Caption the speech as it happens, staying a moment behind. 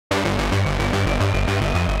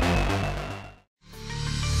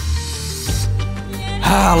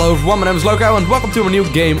Hello everyone, my name is Loco and welcome to a new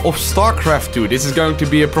game of StarCraft 2. This is going to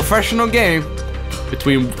be a professional game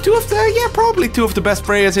between probably two of the best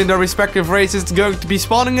players in their respective races. It's going to be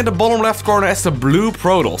spawning in the bottom left corner as the Blue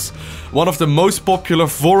Protoss. One of the most popular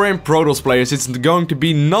foreign Protoss players. It's going to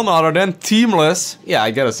be none other than teamless, yeah,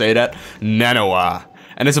 I gotta say that, NaNiwa.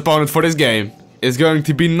 And his opponent for this game is going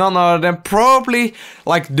to be none other than probably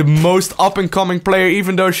like the most up-and-coming player,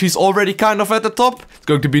 even though she's already kind of at the top. It's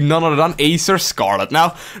going to be none other than Acer Scarlett.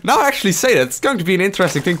 Now I actually say that, it's going to be an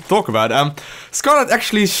interesting thing to talk about. Scarlett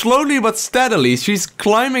actually slowly but steadily, she's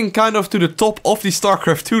climbing kind of to the top of the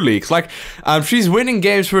StarCraft 2 leagues. Like, she's winning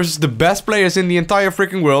games versus the best players in the entire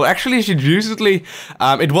freaking world. Actually, she recently,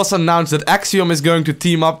 it was announced that Axiom is going to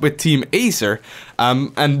team up with Team Acer.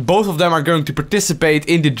 And both of them are going to participate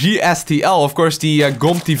in the GSTL, of course, the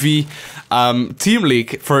GomTV Team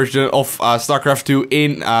League version of StarCraft 2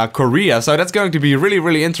 in Korea. So that's going to be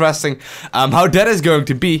really interesting how that is going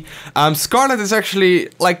to be. Scarlett is actually,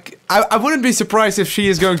 like, I wouldn't be surprised if she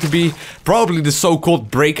is going to be probably the so-called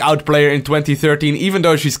breakout player in 2013, even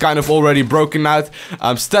though she's kind of already broken out,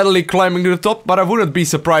 steadily climbing to the top. But I wouldn't be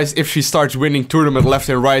surprised if she starts winning tournament left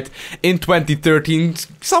and right in 2013,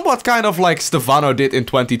 somewhat kind of like Stefano did in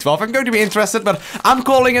 2012. I'm going to be interested, but I'm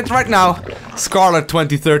calling it right now. Scarlett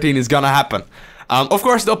 2013 is gonna happen. Of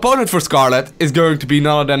course, the opponent for Scarlett is going to be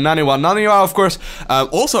none other than NaNiwa. NaNiwa, of course,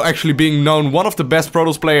 also actually being known one of the best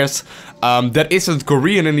Protoss players that isn't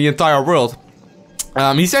Korean in the entire world.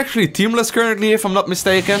 He's actually teamless currently, if I'm not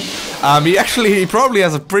mistaken. He probably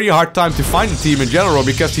has a pretty hard time to find a team in general,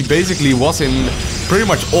 because he basically was in pretty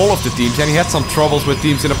much all of the teams, and he had some troubles with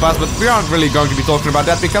teams in the past, but we aren't really going to be talking about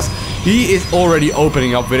that because he is already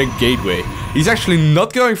opening up with a gateway. He's actually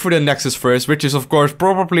not going for the Nexus first, which is of course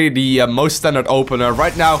probably the most standard opener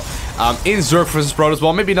right now in Zerg vs Protoss.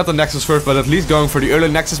 Well, maybe not the Nexus first, but at least going for the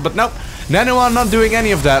early Nexus. But no, NaNiwa not doing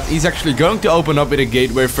any of that. He's actually going to open up with a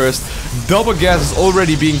gateway first. Double gas is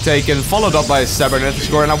already being taken, followed up by a cybernetic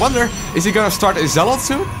score. And I wonder, is he going to start a Zealot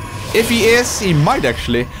soon? If he is, he might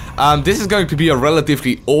actually. This is going to be a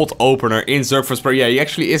relatively old opener in Zerg vs Protoss. Yeah, he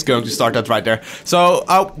actually is going to start that right there. So,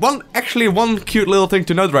 one cute little thing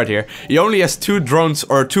to note right here. He only has two drones,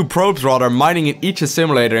 or two probes rather, mining in each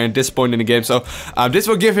assimilator at this point in the game. So, this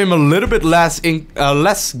will give him a little bit less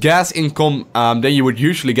gas income than you would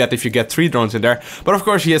usually get if you get 3 drones in there. But of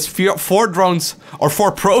course, he has 4 drones, or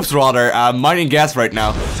 4 probes rather, mining gas right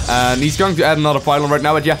now. And he's going to add another pylon right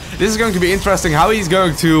now. But yeah, this is going to be interesting how he's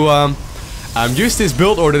going to use this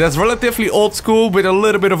build order that's relatively old school with a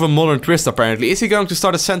little bit of a modern twist apparently. Is he going to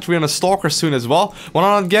start a sentry on a stalker soon as well?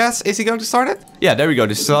 100 gas, is he going to start it? Yeah, there we go,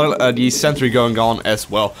 the sentry going on as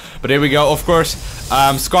well. But there we go, of course,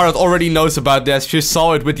 Scarlett already knows about this. She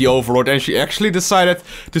saw it with the Overlord and she actually decided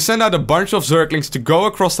to send out a bunch of Zerglings to go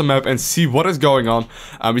across the map and see what is going on.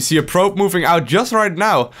 We see a probe moving out just right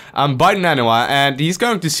now by NaNiwa, and he's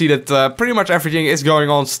going to see that pretty much everything is going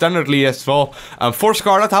on standardly as well for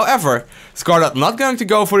Scarlett. However, Scarlett not going to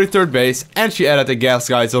go for the third base, and she added the gas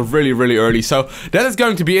guys really early. So that is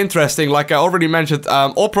going to be interesting. Like I already mentioned,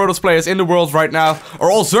 all Protoss players in the world right now, or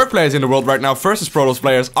all Zerg players in the world right now versus Protoss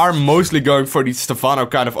players are mostly going for the Stefano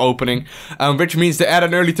kind of opening, which means they add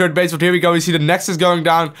an early third base. But here we go, we see the Nexus going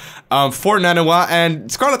down for NaNiwa,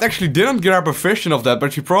 and Scarlett actually didn't grab a vision of that,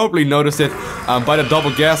 but she probably noticed it by the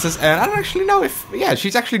double gases. And I don't actually know if, yeah,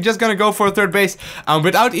 she's actually just gonna go for a third base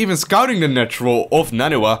without even scouting the natural of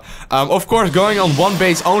NaNiwa. Of course, going on one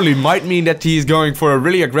base only might mean that he's going for a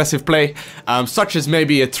really aggressive play, such as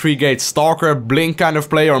maybe a 3-gate Stalker Blink kind of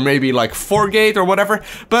play, or maybe like 4-gate or whatever.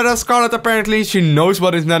 But Scarlett apparently, she knows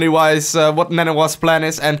what NaNiwa's plan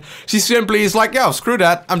is, and she simply is like, yo, screw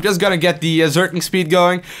that, I'm just gonna get the Zergling speed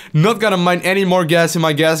going, not gonna mine any more gas in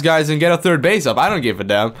my gas guys and get a third base up. I don't give a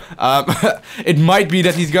damn. It might be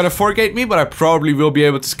that he's gonna 4-gate me, but I probably will be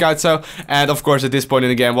able to scout so. And of course, at this point in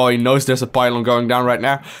the game, well, he knows there's a pylon going down right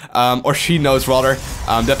now, or she knows rather,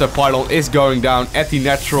 that the pylon is going down at the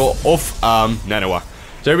natural of NaNiwa.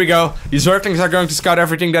 So here we go. The Zerglings are going to scout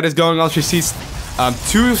everything that is going on. She sees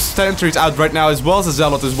 2 sentries out right now, as well as a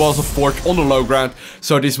Zealot, as well as a Forge on the low ground.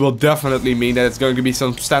 So this will definitely mean that it's going to be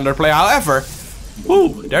some standard play. However,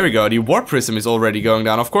 woo, there we go. The Warp Prism is already going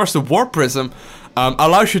down. Of course, the Warp Prism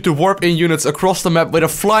allows you to warp in units across the map with a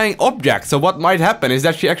flying object. So what might happen is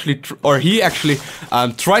that he actually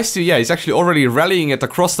tries to, yeah, he's actually already rallying it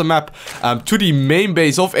across the map to the main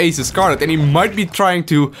base of Acer Scarlett, and he might be trying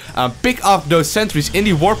to pick up those sentries in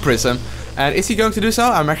the Warp Prism. And is he going to do so?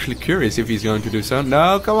 I'm actually curious if he's going to do so.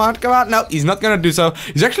 No, come on, come on. No, he's not going to do so.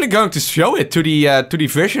 He's actually going to show it to the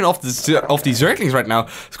vision of the Zerglings right now.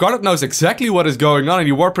 Scarlett knows exactly what is going on, and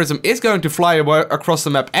the Warp Prism is going to fly across the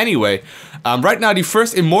map anyway. Right now, the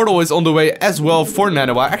first Immortal is on the way as well for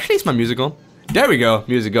NaNiwa. Actually, is my music on? There we go,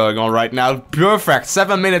 music going on right now. Perfect,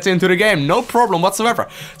 7 minutes into the game, no problem whatsoever.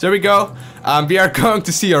 So there we go. We are going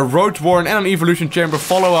to see a Roach Warren and an Evolution Chamber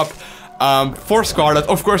follow up for Scarlett.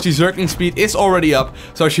 Of course, the Zergling speed is already up,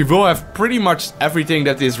 so she will have pretty much everything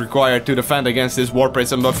that is required to defend against this Warp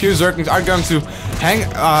Prism. But a few Zerglings are going to hang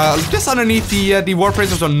just underneath the Warp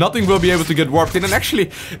Prism, so nothing will be able to get warped in. And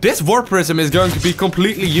actually, this Warp Prism is going to be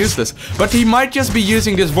completely useless. But he might just be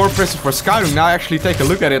using this Warp Prism for scouting. Now, actually take a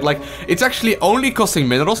look at it. Like, it's actually only costing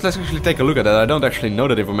minerals. Let's actually take a look at that. I don't actually know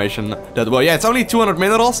that information that well. Yeah, it's only 200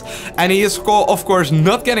 minerals, and he is, of course,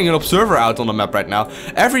 not getting an observer out on the map right now.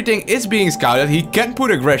 Everything is being scouted. He can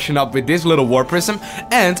put aggression up with this little Warp Prism,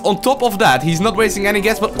 and on top of that, he's not wasting any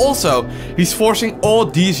gas, but also he's forcing all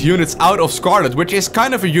these units out of Scarlett, which is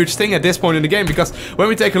kind of a huge thing at this point in the game, because when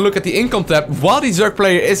we take a look at the income tab, while the Zerg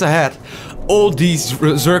player is ahead, all these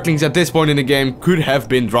Zerglings at this point in the game could have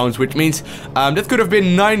been drones, which means that could have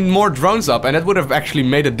been 9 more drones up, and that would have actually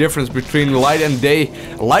made a difference between light and day,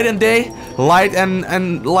 light and day, light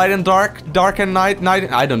and light and dark, dark and night,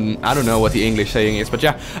 night. I don't know what the English saying is, but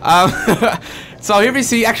yeah. So here we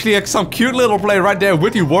see actually some cute little play right there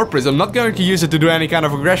with the Warp Prism. I'm not going to use it to do any kind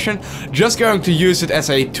of aggression, just going to use it as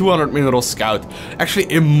a 200 mineral scout.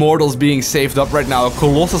 Actually, Immortals being saved up right now, a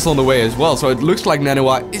Colossus on the way as well. So it looks like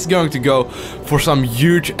NaNiwa is going to go for some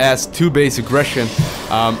huge ass 2-base aggression.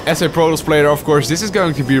 As a Protoss player, of course, this is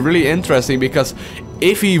going to be really interesting, because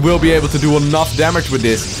if he will be able to do enough damage with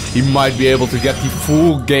this, he might be able to get the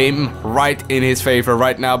full game right in his favor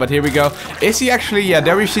right now. But here we go. Is he actually? Yeah,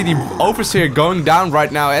 there we see the Overseer going down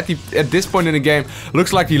right now at this point in the game.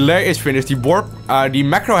 Looks like the lair is finished. The warp, the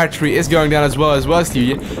macro hatchery is going down as well as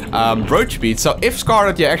the roach speed. So if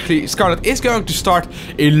Scarlett, yeah, actually Scarlett is going to start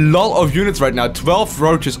a lot of units right now. 12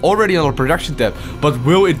 roaches already on the production tab. But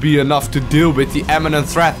will it be enough to deal with the imminent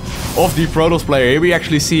threat of the Protoss player? Here we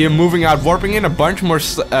actually see him moving out, warping in a bunch more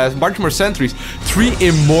sentries, 3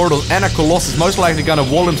 Immortals and a Colossus, most likely gonna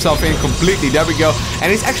wall himself in completely. There we go. And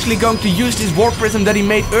he's actually going to use this Warp Prism that he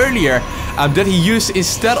made earlier, that he used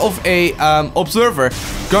instead of a observer,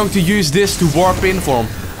 going to use this to warp in for him.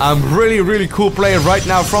 Really cool play right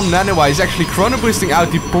now from NaNiwa. He's actually chrono boosting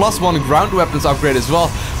out the +1 ground weapons upgrade as well.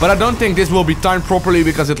 But I don't think this will be timed properly,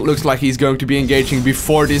 because it looks like he's going to be engaging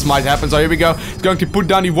before this might happen. So here we go. He's going to put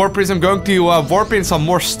down the Warp Prism, going to warp in some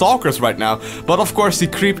more Stalkers right now. But of course, the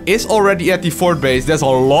creep is already at the fort base. There's a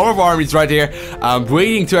lot of armies right here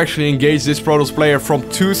waiting to actually engage this Protoss player from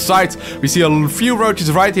 2 sides. We see a few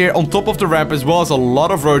roaches right here on top of the ramp, as well as a lot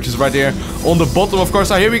of roaches right here on the bottom, of course.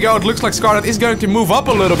 So here we go. It looks like Scarlett is going to move up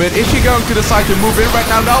a little bit. Is she going to decide to move in right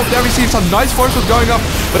now? No, there we see some nice forces going up,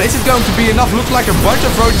 but is it going to be enough? Looks like a bunch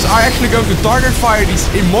of roaches are actually going to target fire these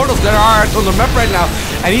Immortals that are on the map right now,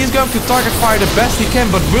 and he's going to target fire the best he can,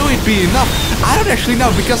 but will it be enough? I don't actually know,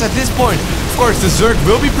 because at this point, of course, the Zerg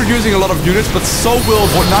will be producing a lot of units, but so will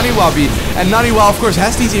NaNiwa be. And NaNiwa, of course,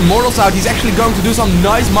 has these Immortals out. He's actually going to do some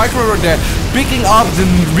nice micro work there, picking up the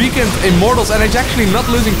weakened Immortals, and he's actually not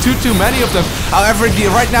losing too many of them. However,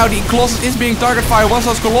 right now, the Colossus is being target fire. Once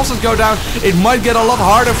those Colossus go down, it might get a lot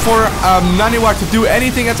harder for NaNiwa to do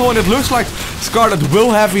anything at all, and it looks like Scarlett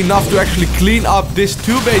will have enough to actually clean up this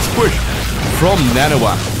 2-base push from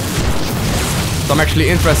NaNiwa. So I'm actually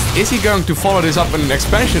interested, is he going to follow this up in an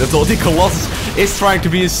expansion at all? The Colossus is trying to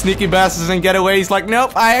be a sneaky bastard and get away. He's like,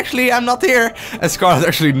 nope, I'm not here. And Scarlett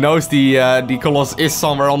actually knows the Colossus is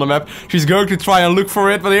somewhere on the map. She's going to try and look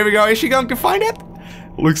for it, but here we go. Is she going to find it?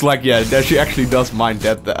 Looks like, yeah, there she actually does find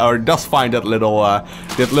that, or does find that little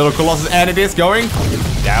Colossus, and it is going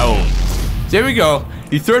down. There we go.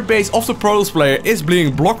 The 3rd base of the Protoss player is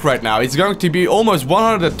being blocked right now. It's going to be almost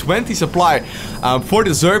 120 supply for the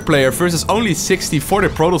Zerg player versus only 60 for the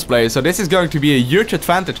Protoss player. So this is going to be a huge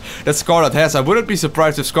advantage that Scarlett has. I wouldn't be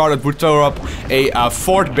surprised if Scarlett would throw up a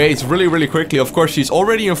 4th base really quickly. Of course, she's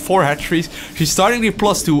already in 4 hatcheries. She's starting the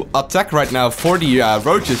 +2 attack right now for the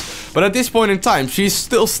roaches. But at this point in time, she's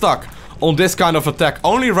still stuck on this kind of attack.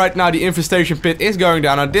 Only right now the infestation pit is going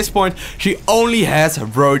down. At this point, she only has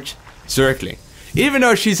roach Zergling. Even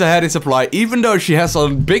though she's ahead in supply, even though she has a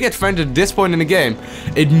big advantage at this point in the game,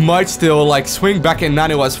 it might still like swing back in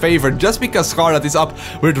NaNiwa's favor, just because Scarlett is up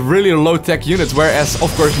with really low tech units, whereas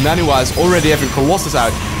of course NaNiwa is already having Colossus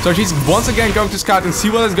out. So she's once again going to scout and see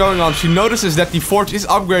what is going on. She notices that the forge is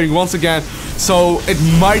upgrading once again, so it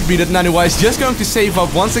might be that NaNiwa is just going to save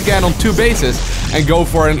up once again on 2 bases, and go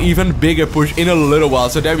for an even bigger push in a little while.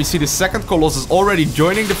 So there we see the second Colossus already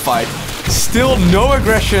joining the fight. Still no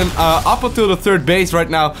aggression up until the third base right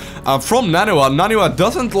now from NaNiwa. NaNiwa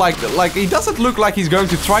doesn't he doesn't look like he's going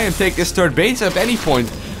to try and take this third base at any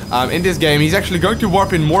point. In this game, he's actually going to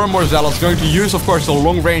warp in more and more Zealots, going to use, of course, the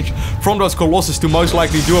long range from those Colossus to most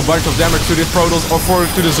likely do a bunch of damage to the Protoss or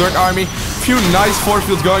to the Zerg army. Few nice force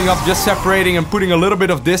fields going up, just separating and putting a little bit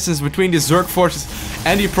of distance between the Zerg forces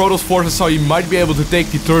and the Protoss forces, so he might be able to take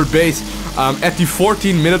the third base at the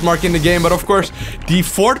 14-minute mark in the game. But of course, the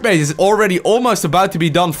fourth base is already almost about to be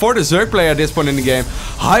done for the Zerg player at this point in the game.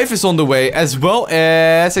 Hive is on the way, as well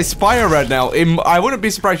as a Spire right now. I wouldn't be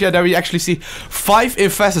surprised yet that we actually see 5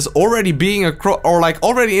 Infestors already being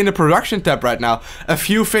already in the production tab right now. A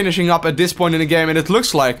few finishing up at this point in the game, and it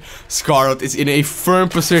looks like Scarlett is in a firm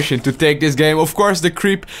position to take this game. Of course, the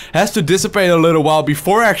creep has to dissipate a little while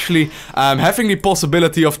before actually having the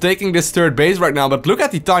possibility of taking this third base right now. But look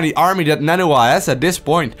at the tiny army that NaNiwa has at this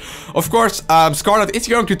point. Of course, Scarlett is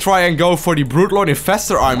going to try and go for the Broodlord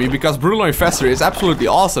Infestor army, because Broodlord Infestor is absolutely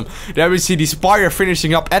awesome. There we see the Spire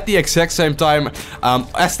finishing up at the exact same time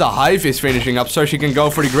as the Hive is finishing up, so she can go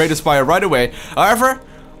for the Greatest Spire right away. However,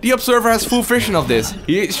 the Observer has full vision of this.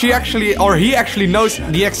 He actually knows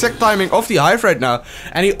the exact timing of the Hive right now.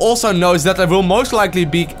 And he also knows that there will most likely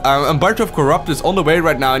be a bunch of Corruptors on the way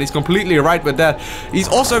right now. And he's completely right with that. She's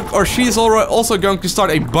also going to start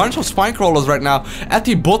a bunch of Spine Crawlers right now at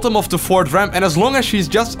the bottom of the fourth ramp. And as long as she's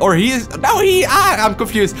just, I'm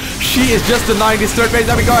confused. She is just denying this third base.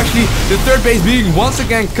 There we go, actually, the third base being once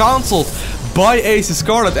again cancelled by Acer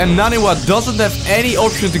Scarlett, and NaNiwa doesn't have any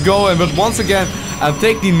option to go in, but once again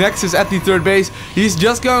take the Nexus at the third base. He's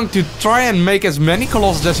just going to try and make as many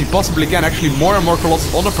Colossus as he possibly can, actually more and more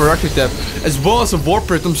Colossus on the production tab, as well as a Warp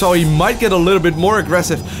Prism, so he might get a little bit more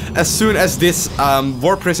aggressive as soon as this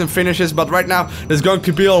Warp Prism finishes. But right now, there's going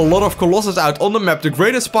to be a lot of Colossus out on the map. The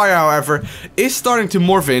Greatest Spire, however, is starting to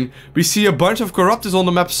morph in. We see a bunch of Corruptors on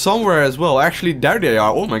the map somewhere as well. Actually, there they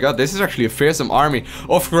are. Oh my god, this is actually a fearsome army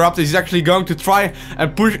of Corruptors. He's actually going to try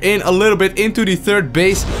and push in a little bit into the third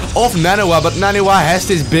base of NaNiwa, but NaNiwa has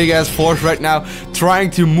this big ass force right now trying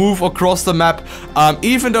to move across the map.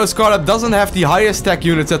 Even though Scarlett doesn't have the highest tech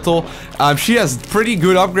units at all, she has pretty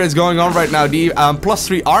good upgrades going on right now. The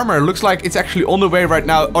 +3 armor looks like it's actually on the way right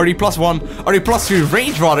now, or the +1, or the +3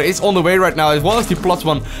 range rather, is on the way right now, as well as the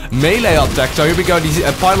 +1 melee attack. So here we go,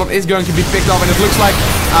 the pylon is going to be picked up, and it looks like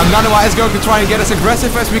NaNiwa is going to try and get as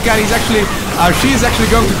aggressive as we can. She is actually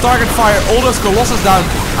going to target fire all those Colossus down.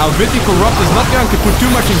 With the Corrupt is not going to put too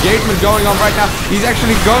much engagement going on right now. He's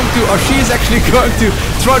actually going to, or she is actually going to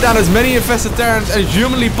throw down as many infested Terrans as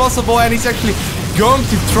humanly possible, and he's actually going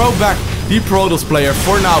to throw back the Protoss player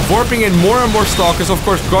for now, warping in more and more Stalkers, of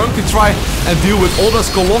course, going to try and deal with all those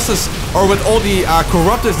Colossus, or with all the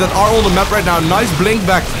Corruptors that are on the map right now. Nice blink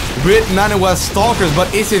back with NaNiwa's Stalkers,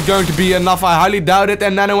 but is it going to be enough? I highly doubt it,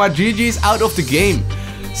 and NaNiwa GG is out of the game.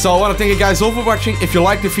 So I want to thank you guys all for watching. If you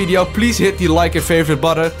liked the video, please hit the like and favorite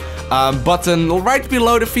button right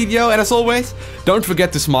below the video. And as always, don't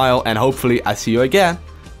forget to smile, and hopefully I see you again.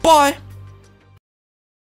 Bye!